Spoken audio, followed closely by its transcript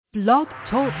Blog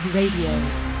Talk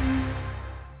Radio.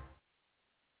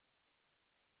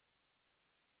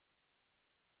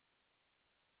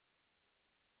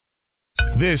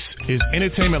 This is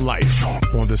Entertainment Life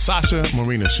on the Sasha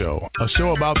Marina Show, a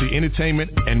show about the entertainment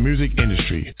and music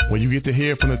industry, where you get to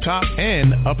hear from the top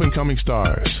and up-and-coming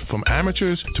stars, from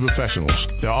amateurs to professionals.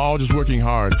 They're all just working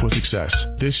hard for success.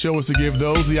 This show is to give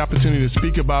those the opportunity to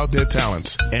speak about their talents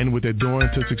and what they're doing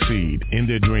to succeed in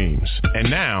their dreams. And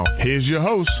now, here's your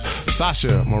host,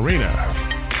 Sasha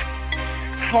Marina.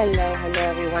 Hello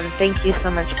everyone. Thank you so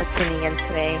much for tuning in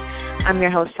today. I'm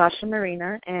your host, Sasha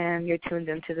Marina, and you're tuned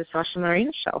into the Sasha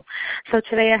Marina Show. So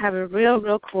today I have a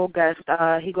real cool guest.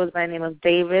 He goes by the name of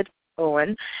David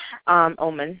Oman,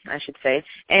 I should say.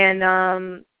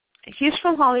 And he's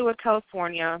from Hollywood,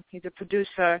 California. He's a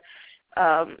producer,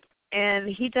 and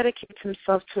he dedicates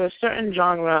himself to a certain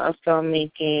genre of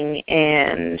filmmaking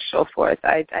and so forth.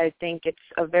 I think it's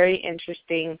a very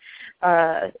interesting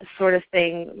sort of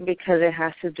thing because it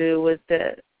has to do with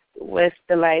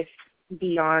the life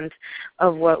beyond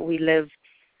of what we live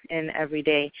in every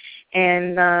day.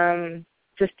 And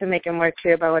just to make it more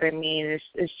clear about what I mean,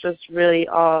 it's just really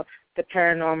all the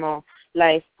paranormal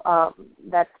life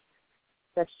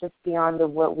that's just beyond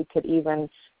of what we could even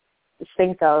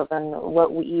think of and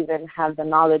what we even have the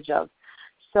knowledge of.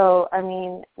 So, I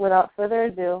mean, without further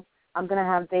ado, I'm going to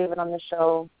have David on the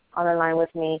show, on the line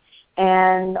with me.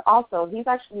 And also, he's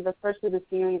actually the first of the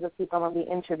series of people I'm going to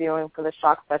be interviewing for the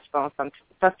Shock Festival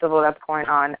that's going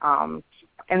on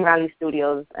in Raleigh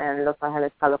Studios in Los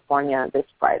Angeles, California this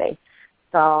Friday.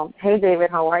 So, hey, David,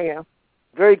 how are you?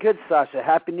 Very good, Sasha.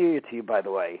 Happy New Year to you, by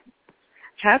the way.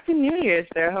 Happy New Year,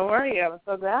 sir. How are you? I'm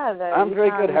so glad that I'm very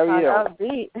good. How are you?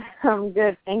 Upbeat. I'm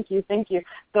good. Thank you.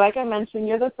 So like I mentioned,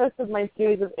 you're the first of my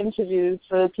series of interviews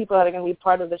for the people that are going to be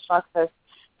part of the Shock Fest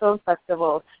Film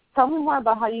Festival. Tell me more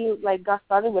about how you got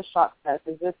started with Shock Fest.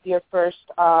 Is this your first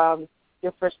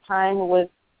time with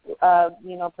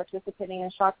participating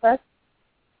in Shock Fest?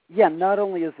 Yeah, not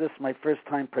only is this my first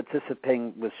time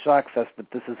participating with Shock Fest, but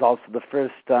this is also the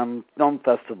first film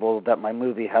festival that my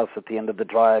movie House at the End of the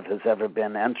Drive has ever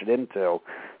been entered into.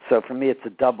 So for me, it's a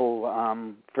double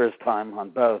first time on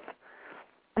both.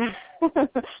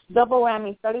 Double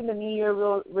whammy, starting the new year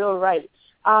real right.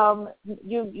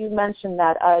 You mentioned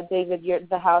that, David, you're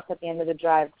the House at the End of the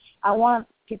Drive. I want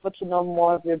people to know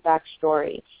more of your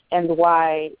backstory and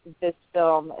why this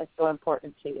film is so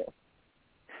important to you.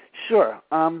 Sure.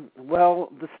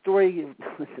 Well, the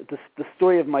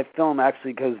story of my film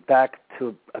actually goes back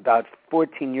to about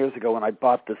 14 years ago when I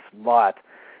bought this lot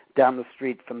down the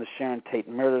street from the Sharon Tate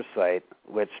murder site,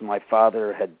 which my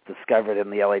father had discovered in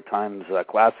the LA Times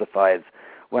classifieds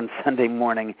one Sunday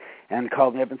morning, and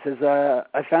called me up and says,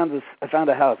 "I found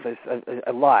a house,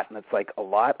 a lot." And it's like, "A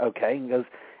lot? Okay." And he goes,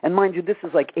 and mind you, this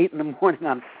is like 8 a.m.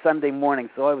 on Sunday morning,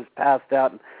 so I was passed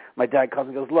out. And my dad calls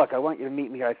me and goes, "Look, I want you to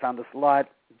meet me here. I found this lot.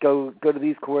 Go to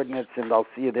these coordinates, and I'll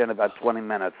see you there in about 20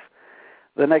 minutes.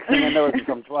 The next thing I know is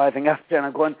I'm driving up there, and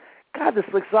I'm going, "God, this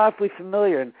looks awfully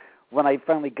familiar." And when I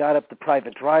finally got up the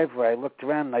private driveway, I looked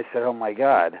around, and I said, "Oh, my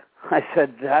God." I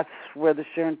said, "That's where the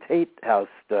Sharon Tate house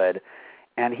stood."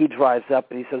 And he drives up,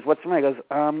 and he says, "What's the matter?"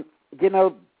 He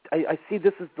goes, I see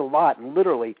this is the lot. And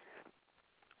literally,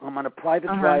 I'm on a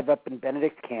private drive up in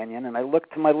Benedict Canyon, and I look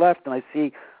to my left, and I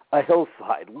see a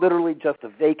hillside, literally just a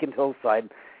vacant hillside.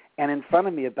 And in front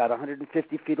of me, about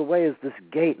 150 feet away, is this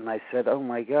gate. And I said, "Oh,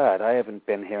 my God, I haven't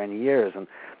been here in years." And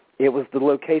it was the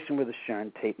location where the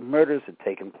Sharon Tate murders had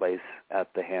taken place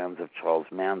at the hands of Charles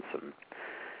Manson.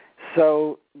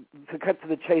 So to cut to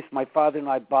the chase, my father and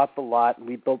I bought the lot, and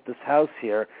we built this house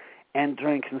here. And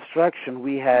during construction,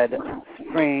 we had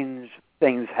strange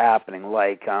things happening,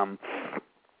 like some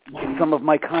of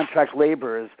my contract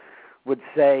laborers would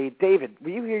say, "David, were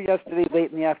you here yesterday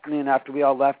late in the afternoon after we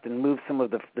all left and moved some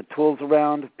of the tools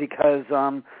around? Because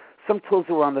some tools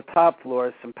that were on the top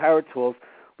floor, some power tools,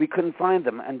 we couldn't find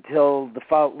them until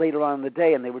later on in the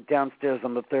day, and they were downstairs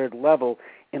on the third level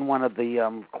in one of the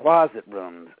closets."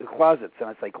 And I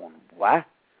was like, "What?"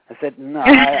 I said, "No,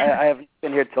 I haven't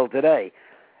been here till today."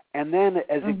 And then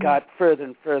as it got further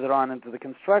and further on into the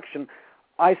construction,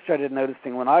 I started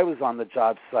noticing when I was on the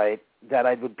job site that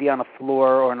I would be on a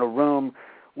floor or in a room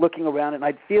looking around, and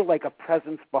I'd feel like a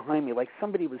presence behind me, like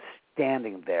somebody was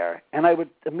standing there. And I would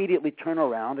immediately turn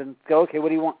around and go, "Okay, what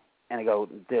do you want?" And I go,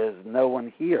 "There's no one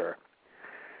here."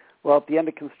 Well, at the end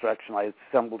of construction, I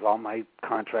assembled all my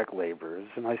contract laborers,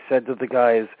 and I said to the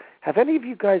guys, "Have any of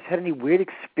you guys had any weird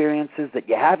experiences that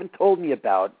you haven't told me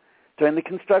about during the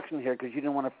construction here because you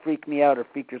didn't want to freak me out or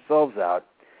freak yourselves out?"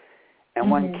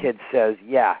 And one kid says,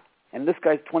 "Yeah, And this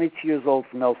guy's 22 years old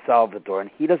from El Salvador, and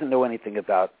he doesn't know anything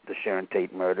about the Sharon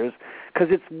Tate murders because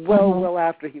it's well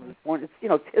after he was born. It's,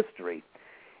 it's history.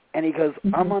 And he goes,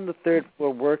 I'm on the third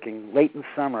floor working late in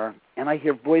summer, and I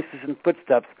hear voices and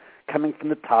footsteps coming from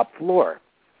the top floor.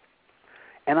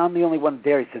 And I'm the only one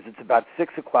there. He says, it's about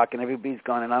 6 o'clock, and everybody's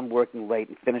gone, and I'm working late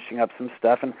and finishing up some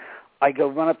stuff. And I go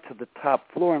run up to the top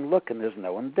floor and look, and there's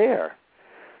no one there.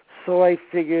 So I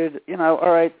figured,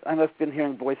 all right, I must have been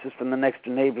hearing voices from the next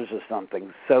door neighbors or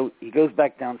something. So he goes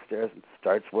back downstairs and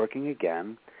starts working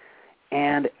again.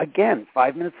 And again,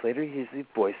 5 minutes later, he hears the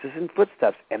voices and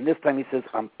footsteps. And this time he says,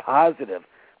 I'm positive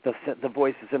the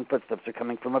voices and footsteps are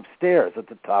coming from upstairs at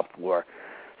the top floor.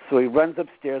 So he runs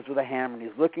upstairs with a hammer, and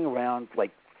he's looking around,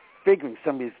 like figuring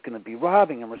somebody's going to be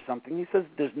robbing him or something. He says,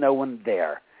 there's no one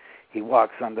there. He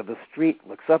walks onto the street,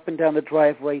 looks up and down the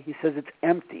driveway. He says, it's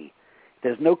empty.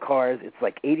 There's no cars. It's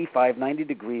like 85, 90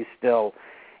 degrees still.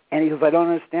 And he goes, I don't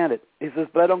understand it. He says,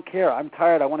 but I don't care. I'm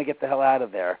tired. I want to get the hell out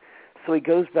of there. So he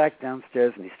goes back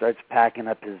downstairs and he starts packing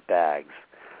up his bags.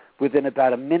 Within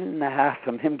about a minute and a half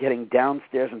from him getting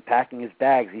downstairs and packing his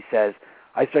bags, he says,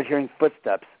 I start hearing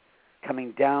footsteps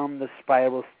coming down the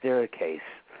spiral staircase,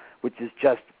 which is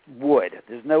just wood.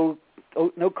 There's no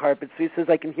carpet. So he says,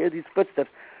 I can hear these footsteps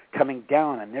coming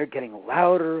down, and they're getting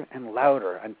louder and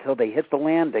louder until they hit the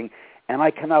landing. And I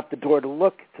come out the door to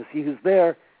look to see who's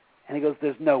there, and he goes,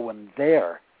 there's no one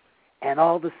there. And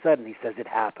all of a sudden, he says, it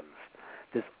happens.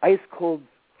 This ice-cold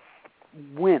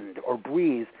wind or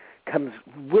breeze comes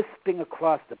wisping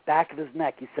across the back of his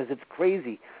neck. He says, it's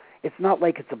crazy. It's not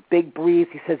like it's a big breeze.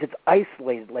 He says it's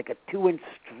isolated, like a 2-inch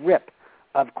strip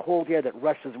of cold air that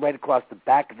rushes right across the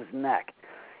back of his neck.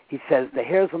 He says the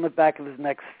hairs on the back of his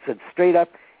neck sit straight up,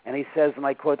 and he says, and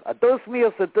I quote, a dos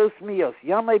míos,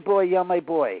 ya my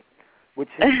boy, which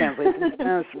translates in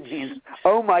Spanish means,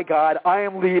 oh, my God, I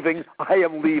am leaving.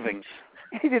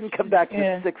 He didn't come back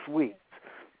for 6 weeks.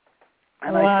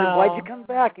 And I said, why'd you come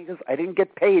back? He goes, I didn't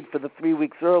get paid for the 3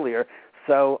 weeks earlier,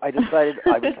 so I decided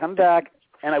I would come back,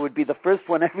 and I would be the first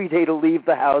one every day to leave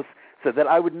the house so that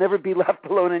I would never be left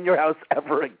alone in your house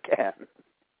ever again.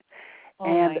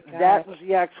 And that was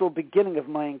the actual beginning of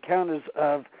my encounters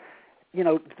of,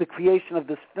 the creation of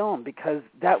this film, because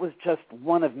that was just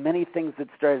one of many things that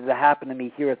started to happen to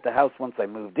me here at the house once I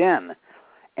moved in.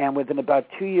 And within about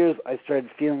 2 years, I started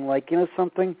feeling like,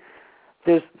 something,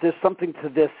 there's something to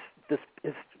this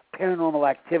paranormal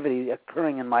activity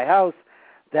occurring in my house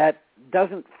that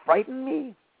doesn't frighten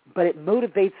me, but it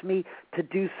motivates me to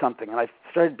do something. And I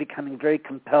started becoming very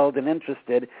compelled and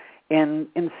interested in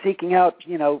seeking out,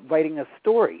 writing a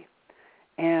story.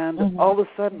 And all of a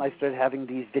sudden, I started having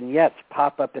these vignettes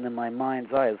pop up into my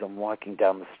mind's eye as I'm walking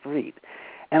down the street.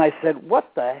 And I said,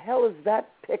 what the hell is that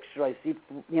picture I see,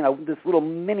 this little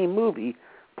mini movie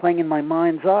playing in my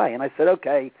mind's eye? And I said,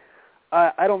 okay,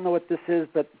 I don't know what this is,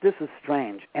 but this is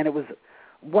strange. And it was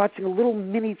watching a little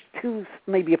mini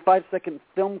maybe a 5-second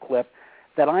film clip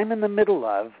that I'm in the middle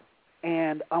of,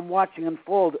 and I'm watching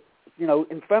unfold,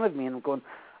 in front of me, and I'm going,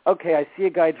 okay, I see a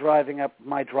guy driving up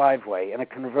my driveway in a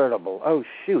convertible. Oh,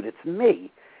 shoot, it's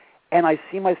me. And I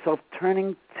see myself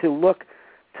turning to look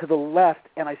to the left,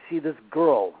 and I see this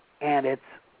girl, and it's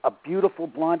a beautiful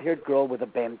blonde-haired girl with a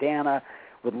bandana,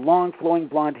 with long flowing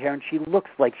blonde hair, and she looks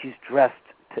like she's dressed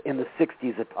in the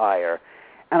 60s attire.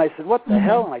 And I said, what the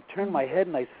hell? And I turn my head,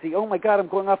 and I see, oh, my God, I'm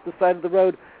going off the side of the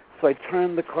road. So I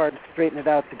turn the car to straighten it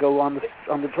out to go on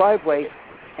the driveway.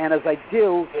 And as I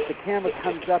do, the camera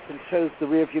comes up and shows the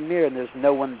rearview mirror, and there's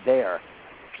no one there.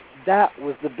 That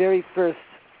was the very first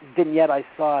vignette I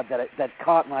saw that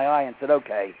caught my eye and said,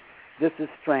 okay, this is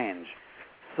strange.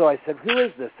 So I said, who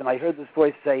is this? And I heard this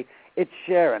voice say, it's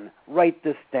Sharon. Write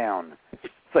this down.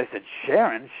 So I said,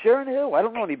 Sharon? Sharon who? I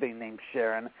don't know anybody named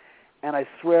Sharon. And I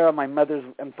swear on my mother's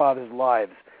and father's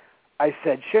lives, I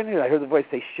said, Sharon who? I heard the voice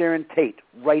say, Sharon Tate.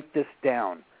 Write this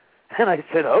down. And I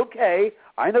said, okay,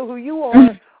 I know who you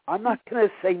are. I'm not going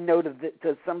to say no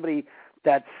to somebody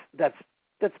that's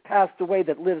passed away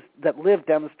that lived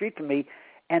down the street from me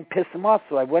and piss him off.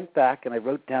 So I went back and I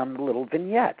wrote down the little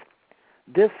vignette.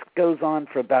 This goes on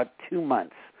for about 2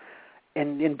 months,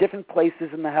 in different places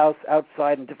in the house,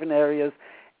 outside, in different areas,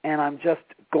 and I'm just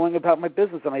going about my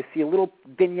business, and I see a little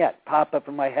vignette pop up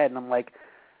in my head, and I'm like,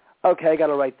 okay, I got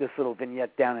to write this little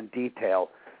vignette down in detail.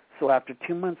 So after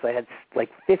 2 months, I had like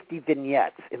 50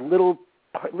 vignettes in little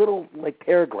like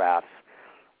paragraphs.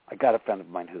 I got a friend of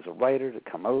mine who's a writer to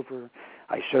come over.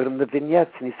 I showed him the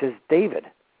vignettes, and he says, David,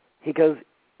 he goes,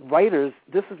 writers,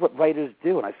 this is what writers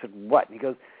do. And I said, what? And he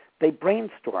goes, they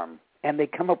brainstorm, and they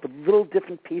come up with little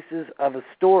different pieces of a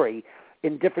story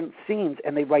in different scenes,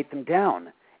 and they write them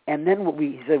down. And then what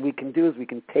he said we can do is we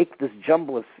can take this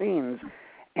jumble of scenes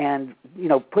and,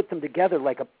 put them together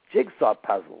like a jigsaw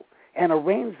puzzle and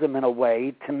arrange them in a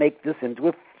way to make this into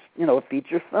a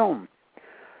feature film.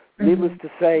 Mm-hmm. Needless to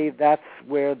say, that's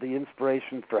where the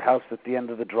inspiration for House at the End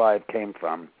of the Drive came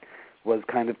from, was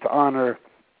kind of to honor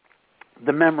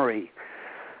the memory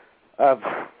of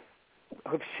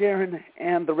Sharon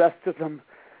and the rest of them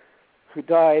who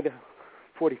died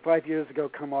 45 years ago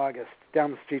come August,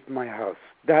 down the street from my house.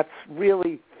 That's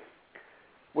really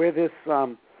where this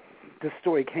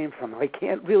story came from. I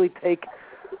can't really take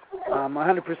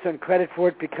 100% credit for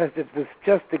it because it was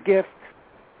just a gift.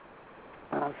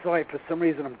 I'm sorry, for some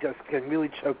reason I'm just getting really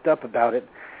choked up about it.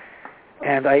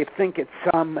 And I think it's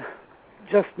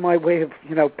just my way of,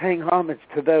 paying homage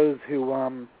to those who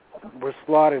were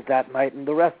slaughtered that night, and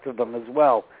the rest of them as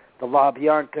well. The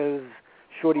LaBiancas,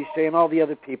 Shorty Shea, and all the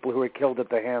other people who were killed at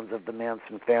the hands of the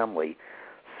Manson family.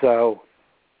 So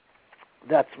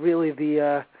that's really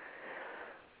the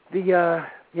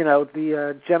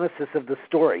genesis of the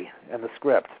story and the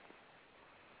script.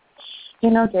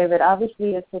 David,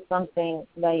 obviously this is something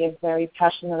that you're very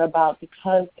passionate about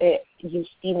because you've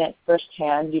seen it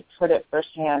firsthand, you've heard it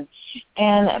firsthand.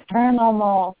 And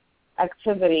paranormal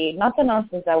activity, not the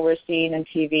nonsense that we're seeing in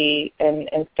TV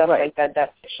and stuff like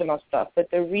that fictional stuff, but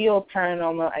the real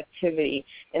paranormal activity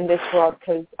in this world,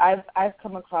 because I've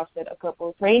come across it a couple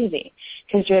of crazy,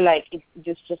 because you're like,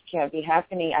 this just can't be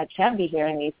happening, I can't be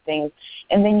hearing these things,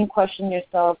 and then you question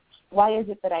yourself, why is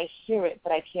it that I hear it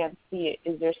but I can't see it?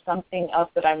 Is there something else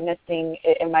that I'm missing?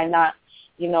 Am I not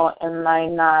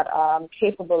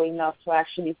capable enough to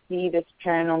actually see this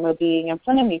paranormal being in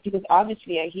front of me? Because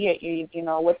obviously I hear it.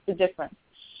 What's the difference?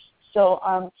 So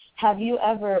have you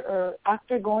ever, or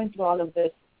after going through all of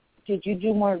this, did you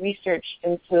do more research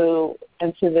into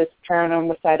this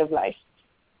paranormal side of life?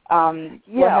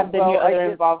 What have been your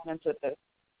other involvements with this?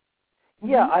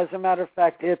 Yeah, as a matter of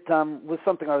fact, it was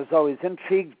something I was always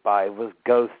intrigued by, was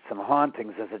ghosts and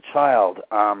hauntings as a child.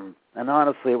 And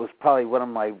honestly, it was probably one of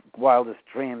my wildest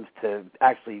dreams to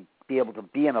actually be able to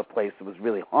be in a place that was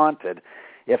really haunted,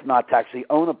 if not to actually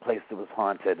own a place that was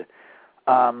haunted.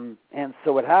 And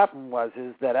so what happened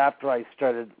is that after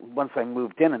once I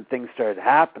moved in and things started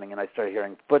happening and I started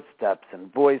hearing footsteps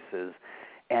and voices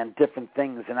and different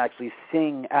things and actually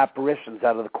seeing apparitions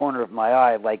out of the corner of my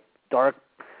eye, like dark,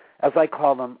 as I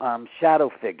call them,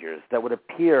 shadow figures that would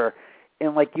appear,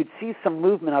 and like you'd see some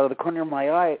movement out of the corner of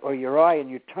my eye or your eye, and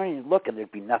you'd turn and look, and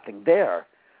there'd be nothing there.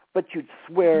 But you'd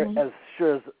swear as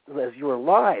sure as you were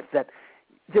alive that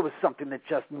there was something that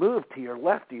just moved to your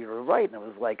left or your right, and it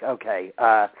was like, okay,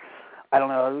 I don't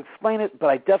know how to explain it, but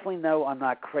I definitely know I'm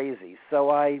not crazy. So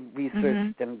I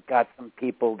researched and got some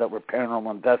people that were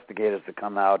paranormal investigators to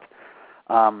come out.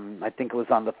 I think it was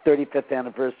on the 35th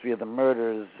anniversary of the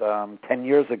murders 10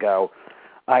 years ago.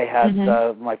 I had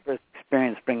my first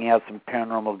experience bringing out some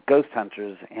paranormal ghost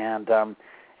hunters, and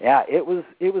it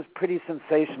was pretty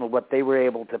sensational what they were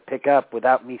able to pick up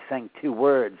without me saying two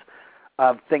words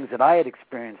of things that I had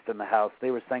experienced in the house.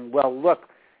 They were saying, well, look,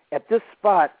 at this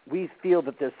spot, we feel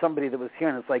that there's somebody that was here,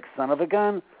 and it's like, son of a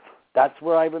gun. That's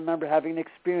where I remember having an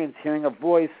experience, hearing a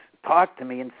voice talk to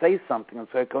me and say something, and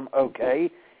so I go, okay.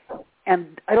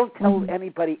 And I don't tell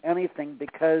anybody anything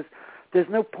because there's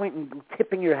no point in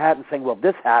tipping your hat and saying, well,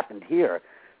 this happened here,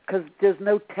 because there's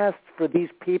no test for these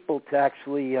people to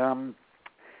actually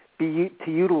to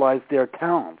utilize their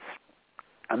talents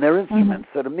and their instruments.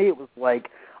 So to me it was like,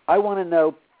 I want to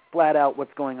know flat out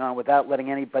what's going on without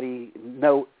letting anybody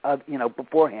know,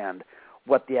 beforehand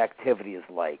what the activity is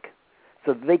like.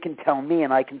 So they can tell me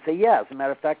and I can say, yeah, as a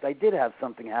matter of fact, I did have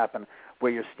something happen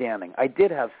where you're standing. I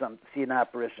did see an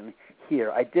apparition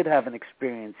here. I did have an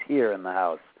experience here in the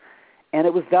house. And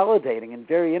it was validating and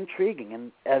very intriguing,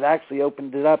 and it actually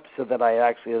opened it up so that I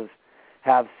actually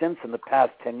have since in the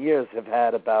past 10 years have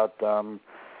had about,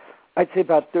 I'd say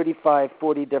about 35,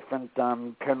 40 different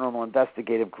paranormal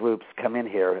investigative groups come in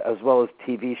here, as well as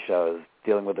TV shows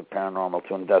dealing with the paranormal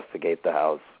to investigate the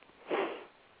house.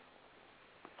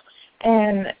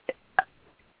 And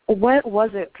what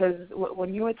was it? Because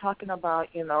when you were talking about,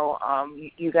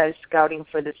 you guys scouting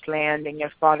for this land and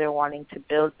your father wanting to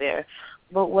build there,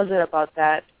 what was it about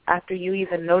that, after you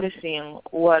even noticing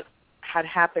what had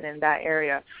happened in that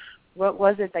area, what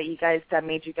was it that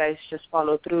made you guys just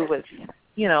follow through with,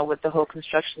 with the whole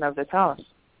construction of this house?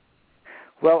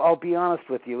 Well, I'll be honest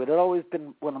with you. It had always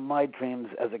been one of my dreams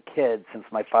as a kid, since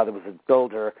my father was a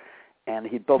builder, and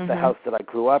he built the house that I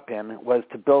grew up in, was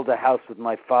to build a house with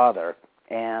my father.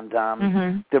 And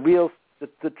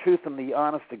the truth and the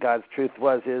honest to God's truth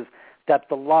is that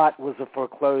the lot was a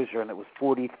foreclosure, and it was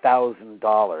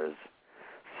 $40,000.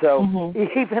 So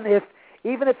even if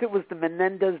it was the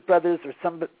Menendez brothers or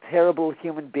some terrible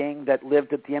human being that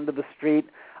lived at the end of the street,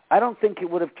 I don't think it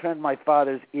would have turned my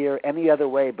father's ear any other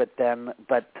way but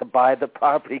to buy the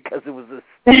property, because it was a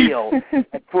steal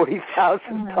at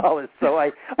 $40,000. So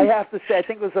I have to say, I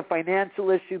think it was a financial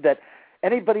issue that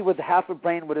anybody with half a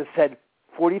brain would have said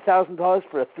 $40,000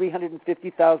 for a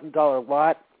 $350,000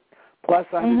 lot plus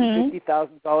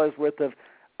 $150,000 worth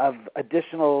of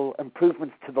additional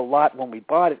improvements to the lot when we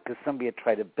bought it, because somebody had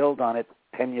tried to build on it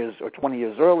 10 years or 20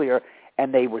 years earlier,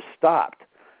 and they were stopped.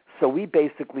 So we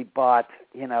basically bought,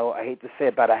 I hate to say,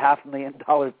 about a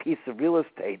 $500,000 piece of real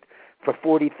estate for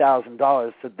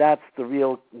 $40,000. So that's the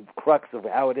real crux of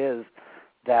how it is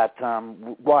that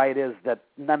why it is that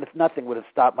nothing would have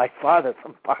stopped my father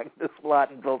from buying this lot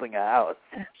and building a house.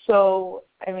 So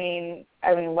I mean,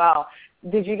 wow.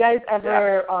 Did you guys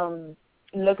ever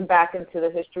look back into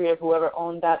the history of whoever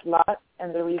owned that lot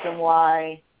and the reason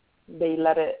why they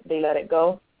let it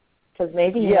go? Because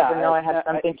maybe you never know it had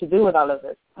something to do with all of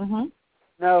this.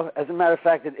 No, as a matter of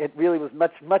fact, it really was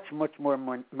much more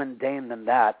mundane than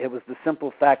that. It was the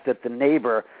simple fact that the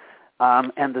neighbor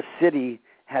and the city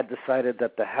had decided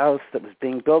that the house that was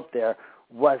being built there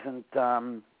wasn't.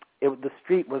 The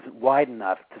street wasn't wide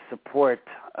enough to support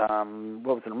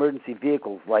emergency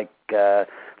vehicles like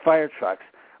fire trucks.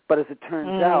 But as it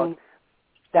turns out,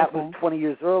 that was 20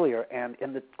 years earlier, and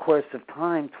in the course of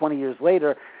time, 20 years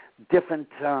later, different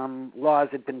laws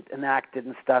had been enacted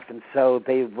and stuff, and so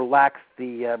they relaxed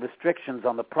the restrictions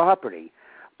on the property.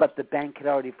 But the bank had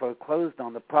already foreclosed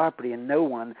on the property, and no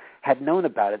one had known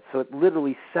about it. So it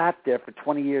literally sat there for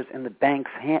 20 years in the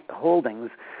bank's holdings,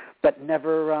 but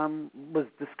never was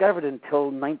discovered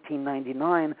until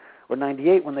 1999 or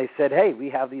 98 when they said, hey, we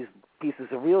have these pieces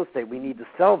of real estate. We need to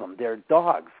sell them. They're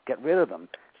dogs. Get rid of them.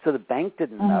 So the bank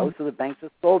didn't know, so the bank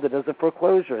just sold it as a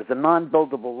foreclosure, as a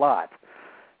non-buildable lot.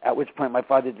 At which point my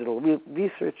father did a little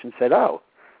research and said, oh,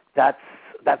 that's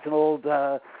an old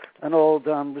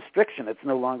restriction. It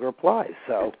no longer applies.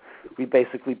 So we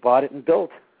basically bought it and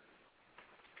built.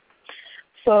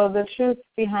 So the truth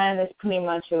behind this, pretty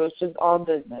much, it was just all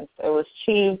business. It was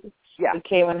cheap. Yeah. It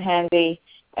came in handy,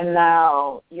 and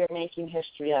now you're making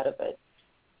history out of it.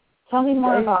 Tell me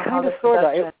more about how the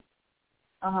production.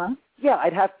 Yeah,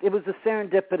 it was a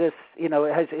serendipitous,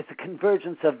 it's a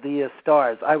convergence of the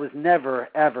stars. I was never,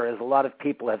 ever, as a lot of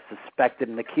people have suspected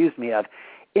and accused me of,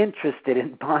 interested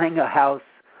in buying a house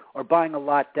or buying a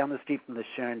lot down the street from the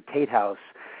Sharon Tate house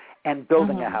and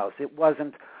building a house. It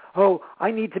wasn't, oh,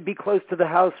 I need to be close to the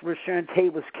house where Sharon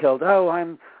Tate was killed. Oh,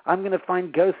 I'm going to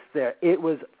find ghosts there. It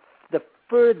was the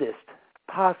furthest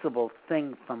possible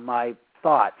thing from my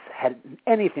thoughts had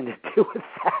anything to do with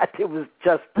that. It was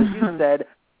just, as you said,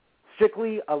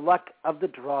 strictly a luck of the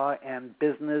draw, and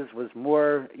business was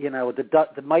more,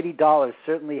 the mighty dollar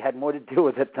certainly had more to do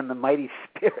with it than the mighty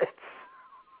spirits.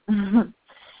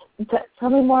 Tell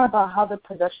me more about how the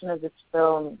production of this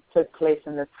film took place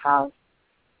in this house.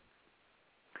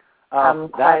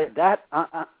 Honestly,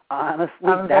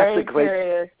 I'm that's very a great.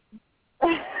 Curious.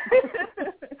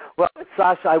 Well,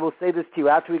 Sasha, I will say this to you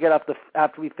after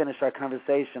we finish our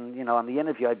conversation. On the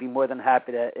interview, I'd be more than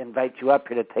happy to invite you up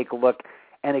here to take a look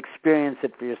and experience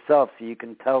it for yourself, so you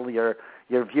can tell your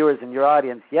viewers and your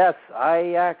audience, yes,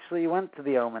 I actually went to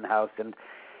the Oman house, and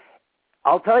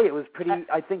I'll tell you, it was pretty.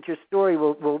 I think your story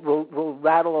will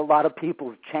rattle a lot of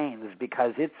people's chains,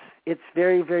 because it's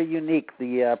very, very unique,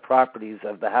 the properties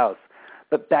of the house.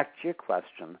 But back to your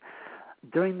question.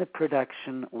 During the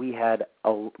production, we had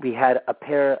a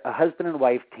husband and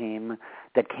wife team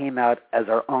that came out as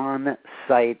our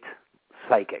on-site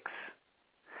psychics.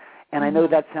 And I know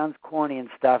that sounds corny and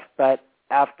stuff, but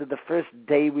after the first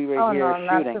day we were shooting,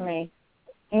 not to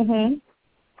me.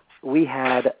 We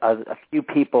had a few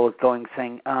people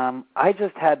saying, I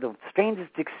just had the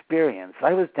strangest experience.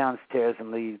 I was downstairs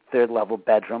in the third-level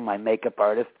bedroom, my makeup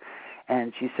artist,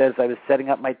 and she says I was setting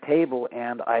up my table,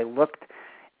 and I looked,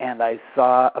 and I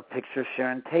saw a picture of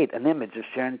Sharon Tate, an image of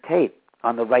Sharon Tate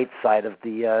on the right side of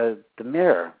the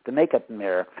mirror, the makeup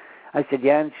mirror. I said,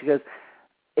 yeah, and she goes,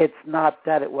 it's not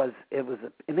that it was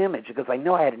an image, because I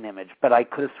know I had an image, but I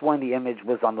could have sworn the image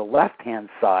was on the left-hand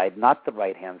side, not the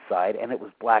right-hand side, and it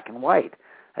was black and white.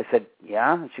 I said,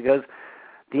 yeah? And she goes,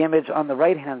 the image on the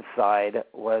right-hand side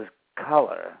was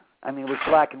color. It was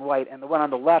black and white, and the one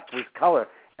on the left was color.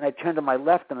 And I turned to my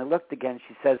left, and I looked again,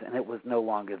 she says, and it was no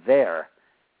longer there.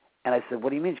 And I said,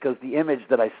 what do you mean? She goes, the image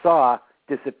that I saw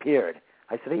disappeared.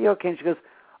 I said, are you okay? And she goes,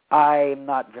 I'm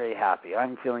not very happy.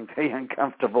 I'm feeling very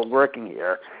uncomfortable working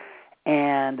here.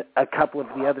 And a couple of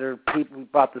the other people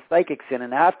brought the psychics in,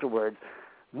 and afterwards,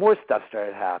 more stuff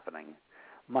started happening.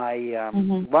 my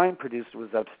line producer was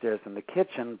upstairs in the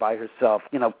kitchen by herself,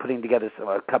 putting together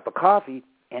a cup of coffee,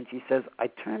 and she says, I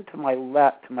turned to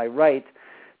my right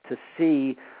to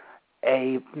see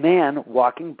a man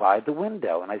walking by the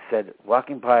window. And I said,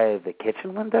 walking by the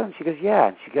kitchen window? And she goes, yeah.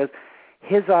 And she goes,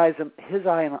 his eye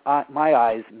and my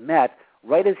eyes met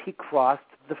right as he crossed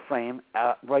the frame,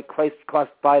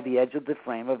 crossed by the edge of the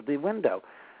frame of the window.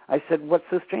 I said, what's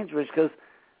so strange? She goes,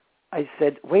 I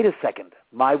said, wait a second,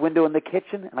 my window in the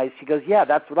kitchen? And she goes, yeah,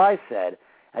 that's what I said.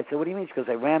 I said, what do you mean? She goes,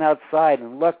 I ran outside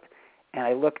and looked, and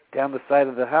I looked down the side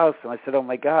of the house, and I said, oh,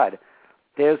 my God,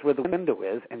 there's where the window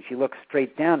is. And she looks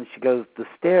straight down, and she goes, the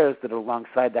stairs that are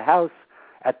alongside the house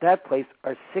at that place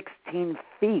are 16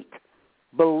 feet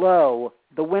below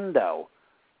the window.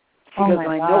 She goes,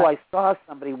 I know I saw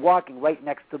somebody walking right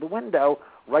next to the window,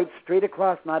 right straight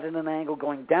across, not in an angle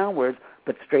going downwards,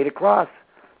 but straight across.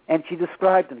 And she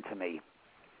described him to me.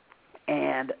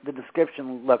 And the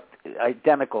description looked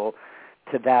identical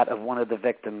to that of one of the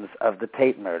victims of the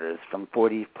Tate murders from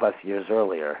 40-plus years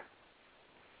earlier.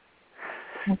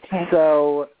 Okay.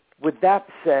 So with that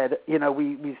said,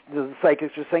 the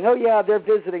psychics are saying, oh, yeah, they're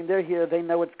visiting, they're here, they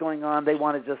know what's going on, they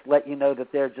want to just let you know that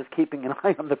they're just keeping an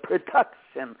eye on the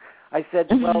production. I said,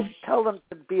 well, tell them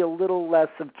to be a little less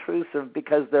obtrusive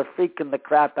because they're freaking the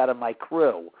crap out of my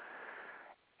crew.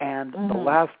 And the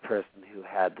last person who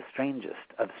had the strangest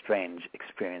of strange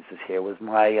experiences here was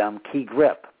my key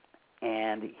grip.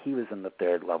 And he was in the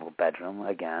third-level bedroom,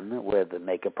 again, where the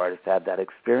makeup artist had that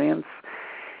experience.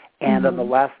 And on the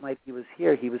last night he was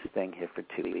here, he was staying here for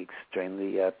 2 weeks during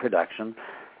the production.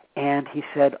 And he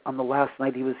said on the last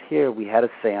night he was here, we had a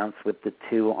seance with the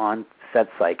two on-set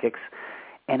psychics.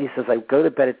 And he says, I go to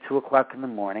bed at 2 o'clock in the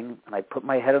morning, and I put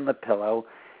my head on the pillow,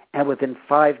 and within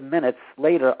 5 minutes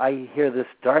later, I hear this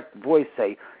dark voice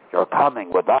say, you're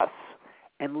coming with us.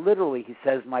 And literally, he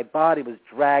says, my body was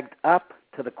dragged up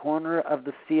to the corner of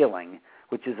the ceiling,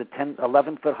 which is a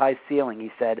 11-foot high ceiling, he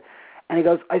said. And he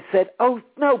goes, I said, oh,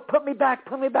 no, put me back,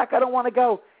 I don't want to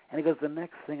go. And he goes, the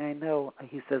next thing I know,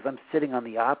 he says, I'm sitting on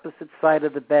the opposite side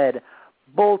of the bed,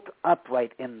 bolt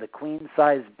upright in the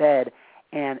queen-size bed,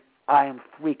 and I am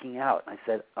freaking out. I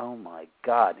said, oh, my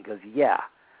God. He goes, yeah,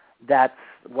 that's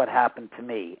what happened to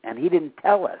me. And he didn't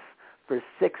tell us for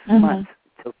 6 months,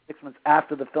 till 6 months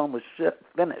after the film was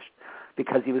finished,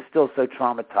 because he was still so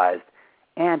traumatized.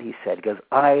 And he said, he goes,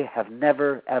 I have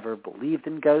never, ever believed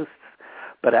in ghosts,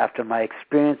 but after my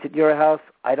experience at your house,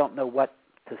 I don't know what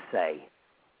to say.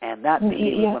 And that, to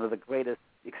me, was one of the greatest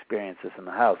experiences in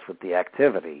the house with the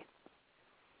activity.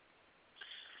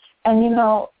 And,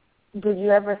 did you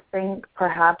ever think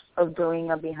perhaps of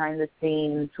doing a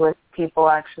behind-the-scenes with people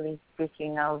actually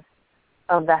speaking of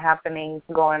the happenings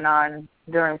going on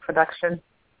during production?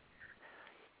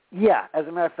 Yeah, as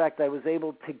a matter of fact, I was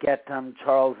able to get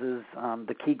Charles's,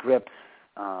 the Key Grips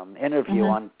interview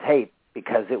on tape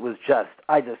because it was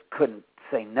I just couldn't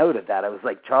say no to that. I was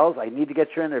like, Charles, I need to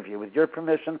get your interview. With your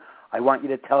permission, I want you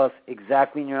to tell us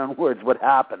exactly in your own words what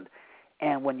happened.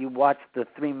 And when you watch the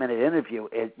 3-minute interview,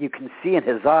 you can see in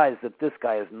his eyes that this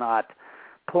guy is not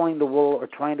pulling the wool or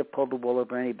trying to pull the wool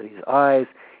over anybody's eyes.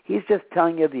 He's just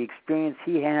telling you the experience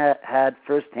he had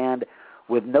firsthand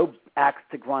with no axe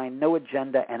to grind, no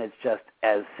agenda, and it's just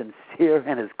as sincere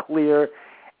and as clear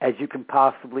as you can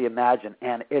possibly imagine.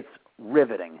 And it's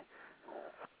riveting.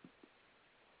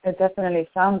 It definitely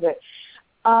sounds it.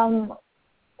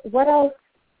 What else,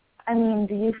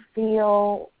 do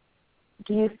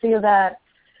you feel that,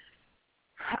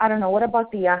 I don't know, what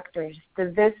about the actors?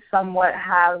 Did this somewhat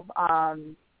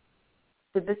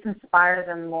did this inspire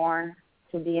them more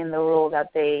to be in the role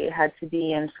that they had to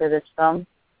be in for this film?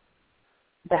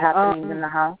 The happenings in the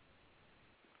house?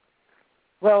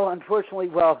 Well, unfortunately,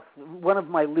 one of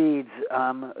my leads,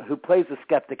 who plays a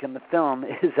skeptic in the film,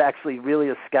 is actually really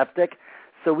a skeptic.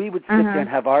 So we would sit there and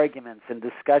have arguments and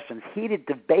discussions, heated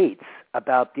debates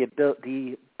about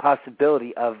the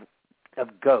possibility of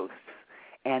ghosts.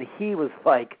 And he was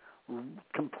like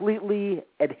completely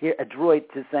adroit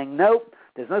to saying, nope,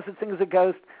 there's no such thing as a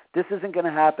ghost. This isn't going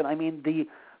to happen. The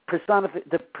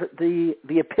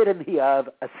epitome of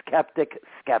a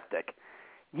skeptic.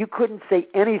 You couldn't say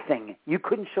anything. You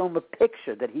couldn't show him a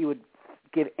picture that he would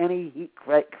give any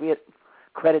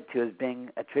credit to as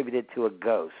being attributed to a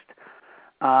ghost.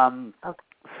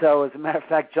 So, as a matter of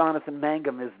fact, Jonathan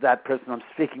Mangum is that person I'm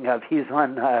speaking of. He's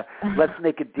on Let's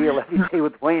Make a Deal Every Day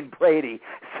with Wayne Brady.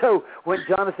 So when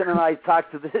Jonathan and I talk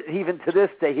even to this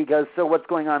day, he goes, so what's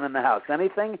going on in the house?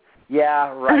 Anything?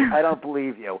 Yeah, right. I don't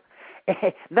believe you.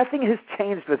 Nothing has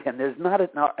changed with him. There's not a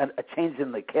change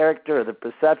in the character or the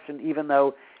perception, even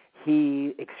though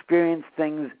he experienced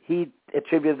things, he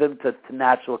attributed them to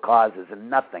natural causes and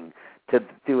nothing to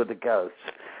do with the ghosts.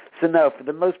 So no, for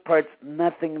the most part,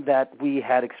 nothing that we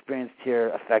had experienced here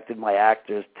affected my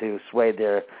actors to sway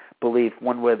their belief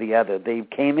one way or the other. They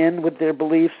came in with their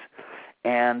beliefs,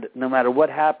 and no matter what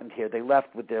happened here, they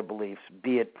left with their beliefs,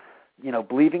 be it,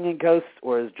 believing in ghosts,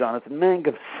 or as Jonathan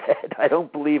Mangum said, I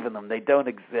don't believe in them. They don't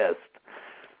exist.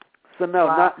 So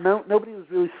no, nobody was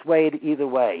really swayed either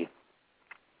way.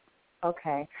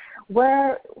 Okay.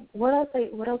 What else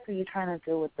are you trying to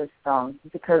do with this film?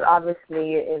 Because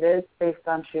obviously it is based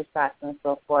on true facts and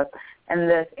so forth,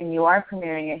 and you are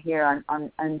premiering it here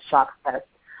on Shock Fest.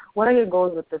 What are your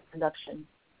goals with this production?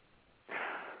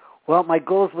 Well, my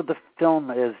goals with the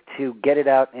film is to get it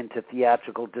out into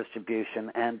theatrical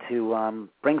distribution and to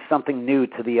bring something new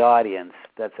to the audience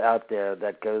that's out there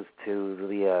that goes to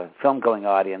the film-going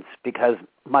audience, because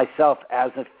myself, as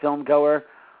a film-goer,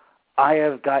 I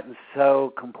have gotten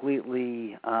so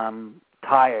completely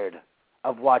tired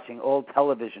of watching old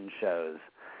television shows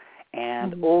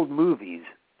and old movies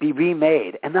be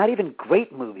remade, and not even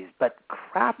great movies, but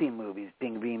crappy movies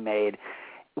being remade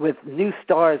with new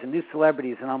stars and new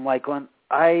celebrities. And I'm like, when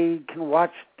I can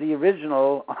watch the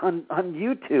original on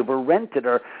YouTube or rent it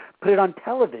or put it on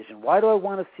television, why do I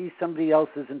want to see somebody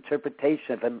else's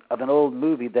interpretation of an old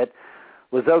movie that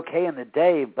was okay in the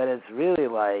day, but it's really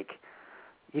like,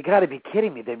 you got to be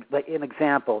kidding me. Like, an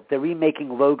example, they're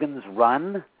remaking Logan's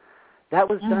Run. That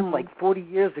was done like 40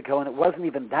 years ago, and it wasn't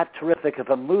even that terrific of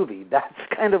a movie. That's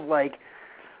kind of like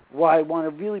why I want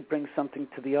to really bring something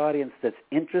to the audience that's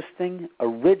interesting,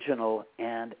 original,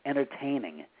 and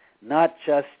entertaining, not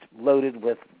just loaded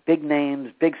with big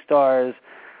names, big stars,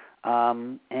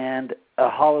 and a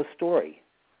hollow story.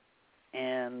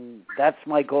 And that's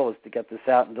my goal, is to get this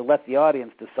out and to let the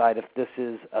audience decide if this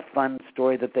is a fun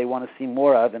story that they want to see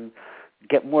more of, and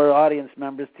get more audience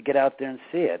members to get out there and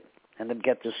see it, and then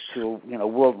get this to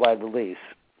worldwide release.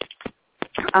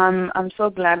 I'm so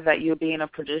glad that you're being a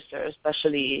producer,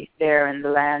 especially there in the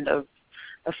land of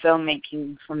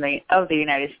filmmaking of the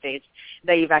United States,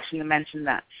 that you've actually mentioned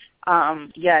that.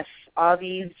 Yes, all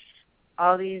these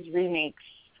remakes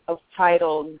of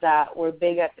titles that were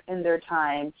big in their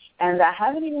time and that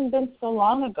haven't even been so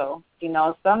long ago.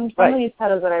 Some of these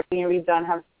titles that are being redone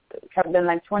have been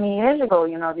like 20 years ago.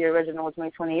 The original was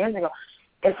made 20 years ago.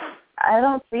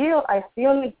 I feel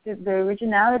like the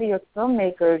originality of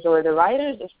filmmakers or the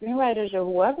writers or screenwriters or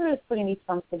whoever is putting these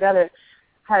films together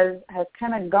has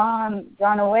kind of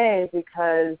gone away,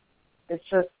 because it's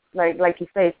just like you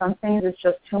say, some things it's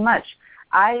just too much.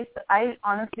 I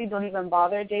honestly don't even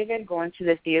bother, David, going to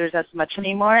the theaters as much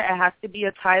anymore. It has to be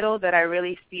a title that I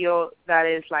really feel that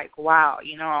is like, wow,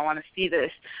 I want to see this.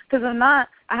 Because I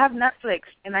have Netflix,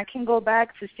 and I can go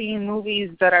back to seeing movies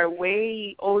that are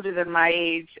way older than my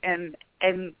age and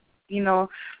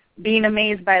being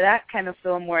amazed by that kind of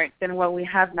film work than what we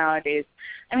have nowadays.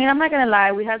 I mean, I'm not going to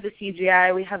lie, we have the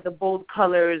CGI, we have the bold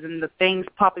colors and the things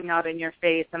popping out in your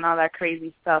face and all that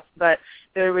crazy stuff, but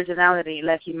the originality,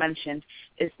 like you mentioned,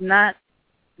 is not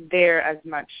there as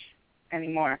much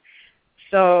anymore.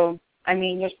 So, I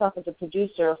mean, yourself as a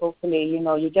producer, hopefully,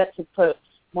 you get to put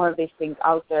more of these things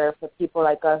out there for people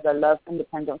like us that love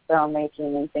independent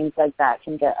filmmaking and things like that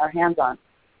can get our hands on.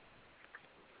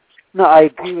 No, I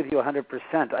agree with you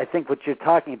 100%. I think what you're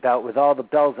talking about with all the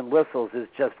bells and whistles is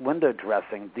just window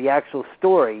dressing. The actual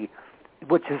story,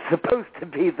 which is supposed to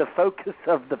be the focus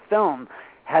of the film,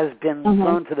 has been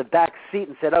thrown to the back seat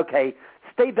and said, okay,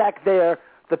 stay back there.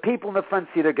 The people in the front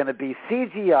seat are going to be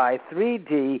CGI,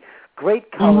 3D,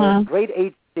 great color, great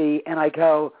HD. And I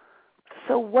go,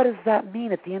 so what does that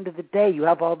mean at the end of the day? You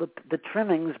have all the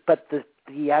trimmings, but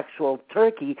the actual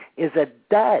turkey is a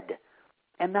dud.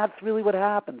 And that's really what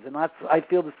happens, and I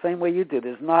feel the same way you do.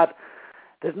 There's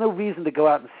no reason to go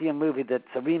out and see a movie that's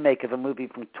a remake of a movie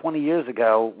from 20 years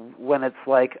ago when it's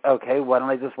like, okay, why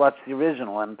don't I just watch the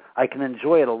original, and I can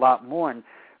enjoy it a lot more and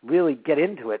really get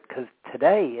into it, because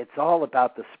today it's all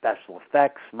about the special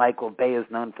effects. Michael Bay is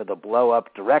known for the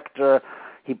blow-up director.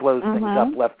 He blows things up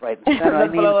left, right, and center.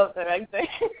 Blow-up director.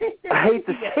 I hate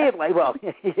to say it like, well,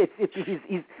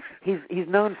 he's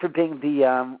known for being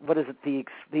the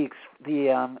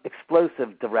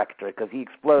explosive director, because he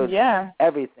explodes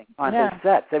everything on his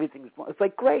sets. It's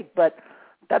like, great, but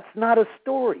that's not a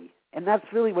story. And that's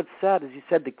really what's sad, as you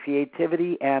said, the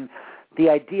creativity and the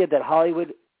idea that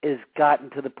Hollywood is gotten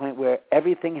to the point where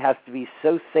everything has to be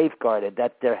so safeguarded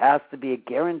that there has to be a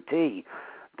guarantee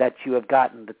that you have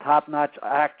gotten the top-notch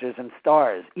actors and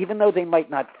stars. Even though they might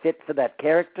not fit for that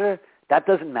character, that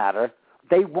doesn't matter.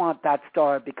 They want that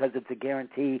star because it's a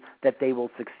guarantee that they will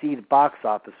succeed box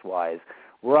office-wise.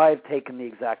 where I've taken the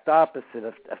exact opposite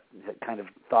of kind of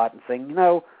thought and saying,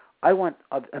 I want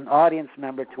an audience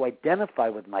member to identify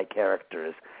with my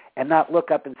characters and not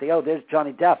look up and say, oh, there's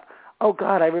Johnny Depp. Oh,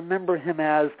 God, I remember him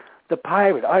as the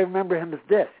pirate. I remember him as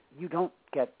this. You don't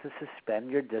get to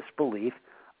suspend your disbelief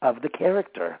of the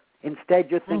character. Instead,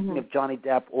 you're thinking of Johnny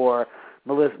Depp or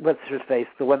Melissa, what's her face,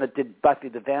 the one that did Buffy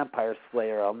the Vampire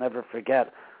Slayer. I'll never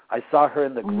forget. I saw her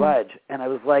in The Grudge, and I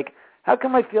was like, how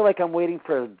come I feel like I'm waiting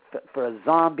for a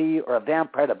zombie or a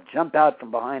vampire to jump out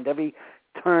from behind every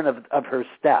turn of her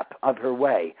step, of her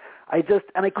way? I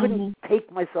couldn't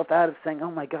take myself out of saying,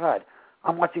 oh, my God,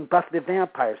 I'm watching Buffy the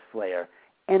Vampire Slayer.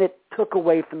 And it took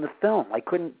away from the film. I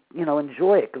couldn't,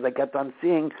 enjoy it because I kept on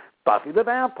seeing Buffy the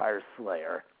Vampire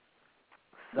Slayer.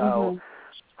 So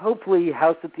hopefully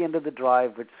House at the End of the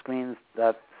Drive, which screens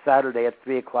Saturday at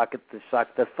 3 o'clock at the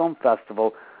Shakta Film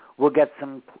Festival, will get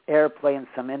some airplay and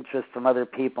some interest from other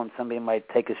people, and somebody might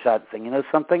take a shot saying, you know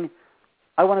something,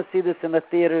 I want to see this in the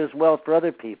theater as well for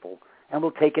other people. And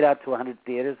we'll take it out to 100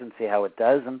 theaters and see how it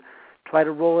does and try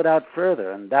to roll it out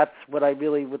further. And that's what I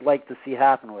really would like to see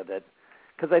happen with it.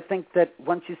 Because I think that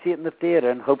once you see it in the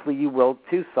theater, and hopefully you will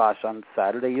too, Sasha, on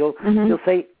Saturday, you'll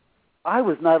say, I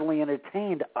was not only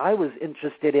entertained, I was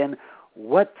interested in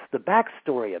what's the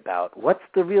backstory about, what's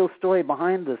the real story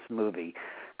behind this movie,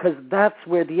 because that's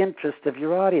where the interest of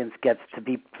your audience gets to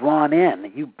be drawn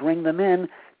in. You bring them in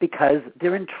because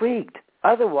they're intrigued.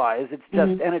 Otherwise, it's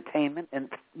just entertainment, and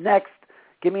next,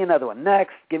 give me another one,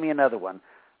 next, give me another one.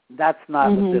 That's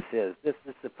not what this is. This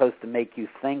is supposed to make you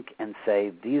think and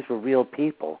say, these were real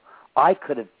people. I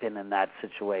could have been in that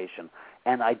situation.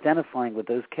 And identifying with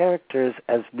those characters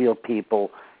as real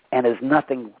people and as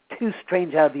nothing too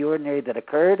strange out of the ordinary that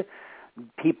occurred,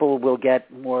 people will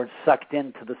get more sucked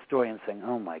into the story and saying,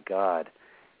 oh, my God.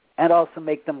 And also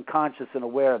make them conscious and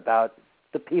aware about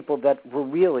the people that were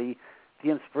really the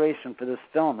inspiration for this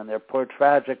film and their poor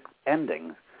tragic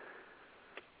endings.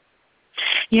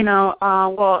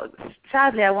 Well,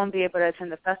 sadly, I won't be able to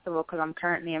attend the festival because I'm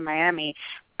currently in Miami.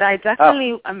 But I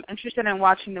definitely am interested in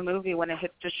watching the movie when it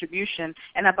hits distribution.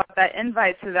 And about that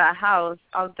invite to that house,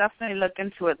 I'll definitely look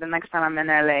into it the next time I'm in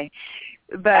LA.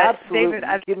 But absolutely.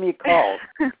 David, give me a call.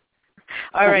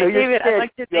 All right, David, I'd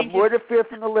like to thank you. You have more to fear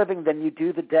from the living than you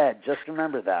do the dead. Just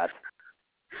remember that.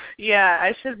 Yeah,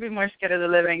 I should be more scared of the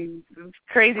living.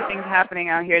 Crazy things happening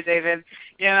out here, David.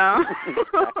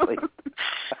 Exactly.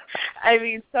 I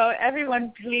mean, so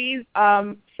everyone, please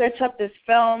search up this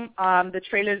film. The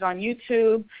trailer's on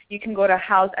YouTube. You can go to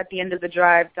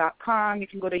houseattheendofthedrive.com. You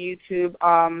can go to YouTube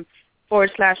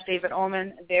 /David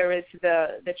Oman. There is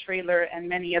the trailer and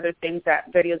many other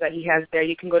videos that he has there.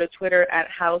 You can go to Twitter at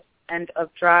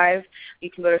 @HouseEndOfDrive. You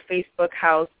can go to Facebook,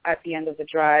 House at the End of the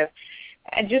Drive.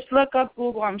 And just look up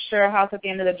Google, I'm sure, House at the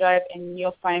End of the Drive, and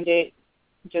you'll find it.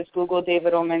 Just Google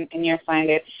David Oman, and you'll find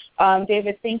it.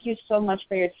 David, thank you so much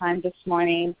for your time this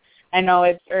morning. I know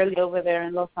it's early over there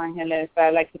in Los Angeles, but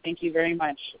I'd like to thank you very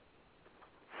much.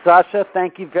 Sasha,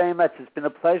 thank you very much. It's been a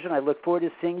pleasure, and I look forward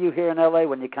to seeing you here in L.A.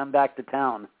 when you come back to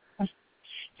town.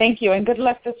 Thank you, and good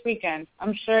luck this weekend.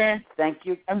 Thank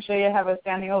you. I'm sure you'll have a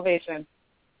standing ovation.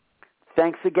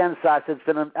 Thanks again, Sasha. It's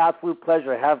been an absolute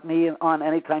pleasure. Have me on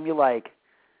anytime you like.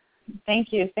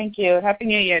 Thank you. Happy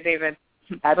New Year, David.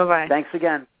 Bye-bye. Thanks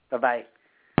again. Bye-bye.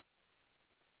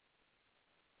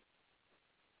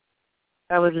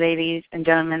 That was, ladies and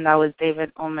gentlemen, that was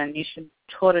David Oman. You should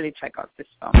totally check out this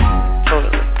film.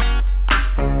 Totally.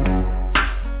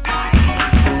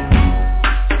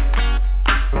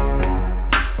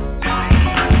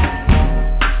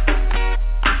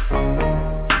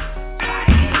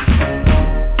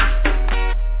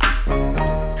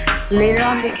 Later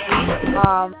on this week,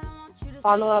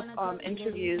 follow-up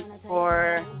interviews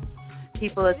for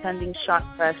people attending Shock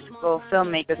Fest, well,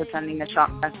 filmmakers attending the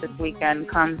Shock Fest this weekend.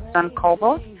 Sun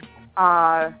Cobalt,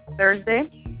 Thursday,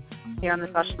 here on the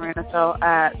Sasha Marina Show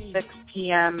at 6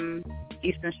 p.m.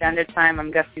 Eastern Standard Time.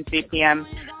 I'm guessing 3 p.m.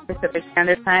 Pacific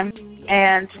Standard Time.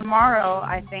 And tomorrow,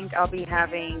 I think I'll be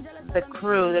having the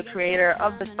crew, the creator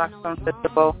of the Shock Film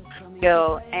Festival,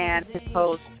 Gil, and his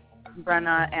host,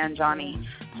 Brenna and Johnny.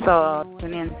 So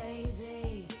tune in.